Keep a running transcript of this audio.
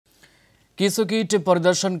KIIT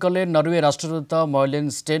परिदर्शन कले Norway Rashtradoot May-Elin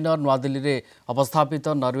Stener नवादिल्ली में अवस्थापित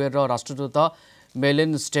Norway Rashtradoot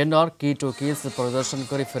May-Elin Stener KIIT और KIIT परिदर्शन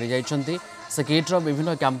कर फेरी जाइछन्ति। से KIIT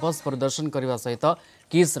विभिन्न कैंपस परिदर्शन करने सहित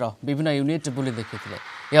KIIT विभिन्न यूनिट बुली देखिथिले।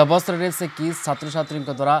 यह अवसर में से KIIT छात्र छात्री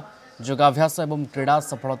द्वारा योगाभ्यास और क्रीड़ा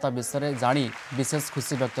सफलता विषय जानी विशेष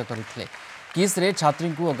खुशी व्यक्त करते। KIIT रे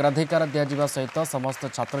छात्री को अग्राधिकार दिया सहित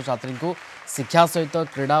समस्त छात्र छात्री को शिक्षा सहित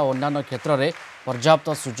क्रीड़ा और अन्य क्षेत्र में पर्याप्त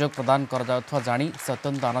सुजोग प्रदान कर जानी से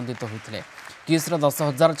अत्यंत आनंदित होते। KIIT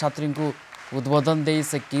 10,000 छात्री को उद्बोधन दे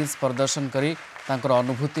से KIIT परिदर्शन करी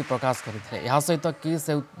अनुभूति प्रकाश करते। यह सहित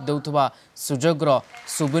KIIT देउथुबा सुजोगर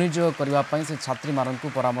सुविनियोग करने से छात्री मानक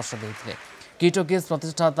परामर्श देते। KIIT और KIIT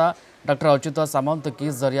प्रतिष्ठाता डॉ अच्युत सामंत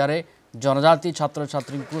KIIT जरिया जनजाति छात्र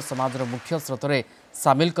छात्री को समाज मुख्य स्रोत में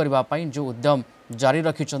सामिल करने जो उद्यम जारी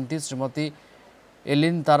रखिंट श्रीमती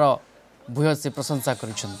एलिन तार भूयसी प्रशंसा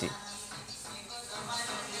करिसेंती।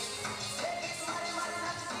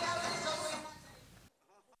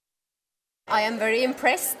 I am very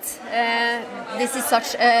impressed. This is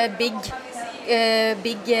such a big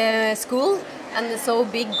school and so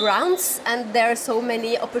big grounds, and there are so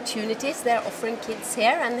many opportunities they're offering kids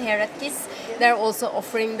here. And here at KIIT, they're also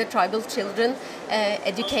offering the tribal children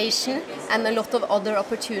education and a lot of other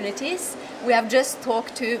opportunities. We have just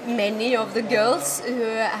talked to many of the girls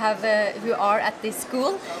who are at this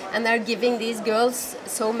school, and they're giving these girls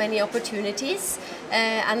so many opportunities.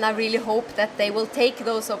 And I really hope that they will take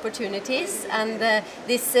those opportunities, and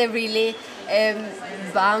this really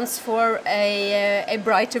bounds for a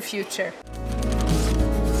brighter future.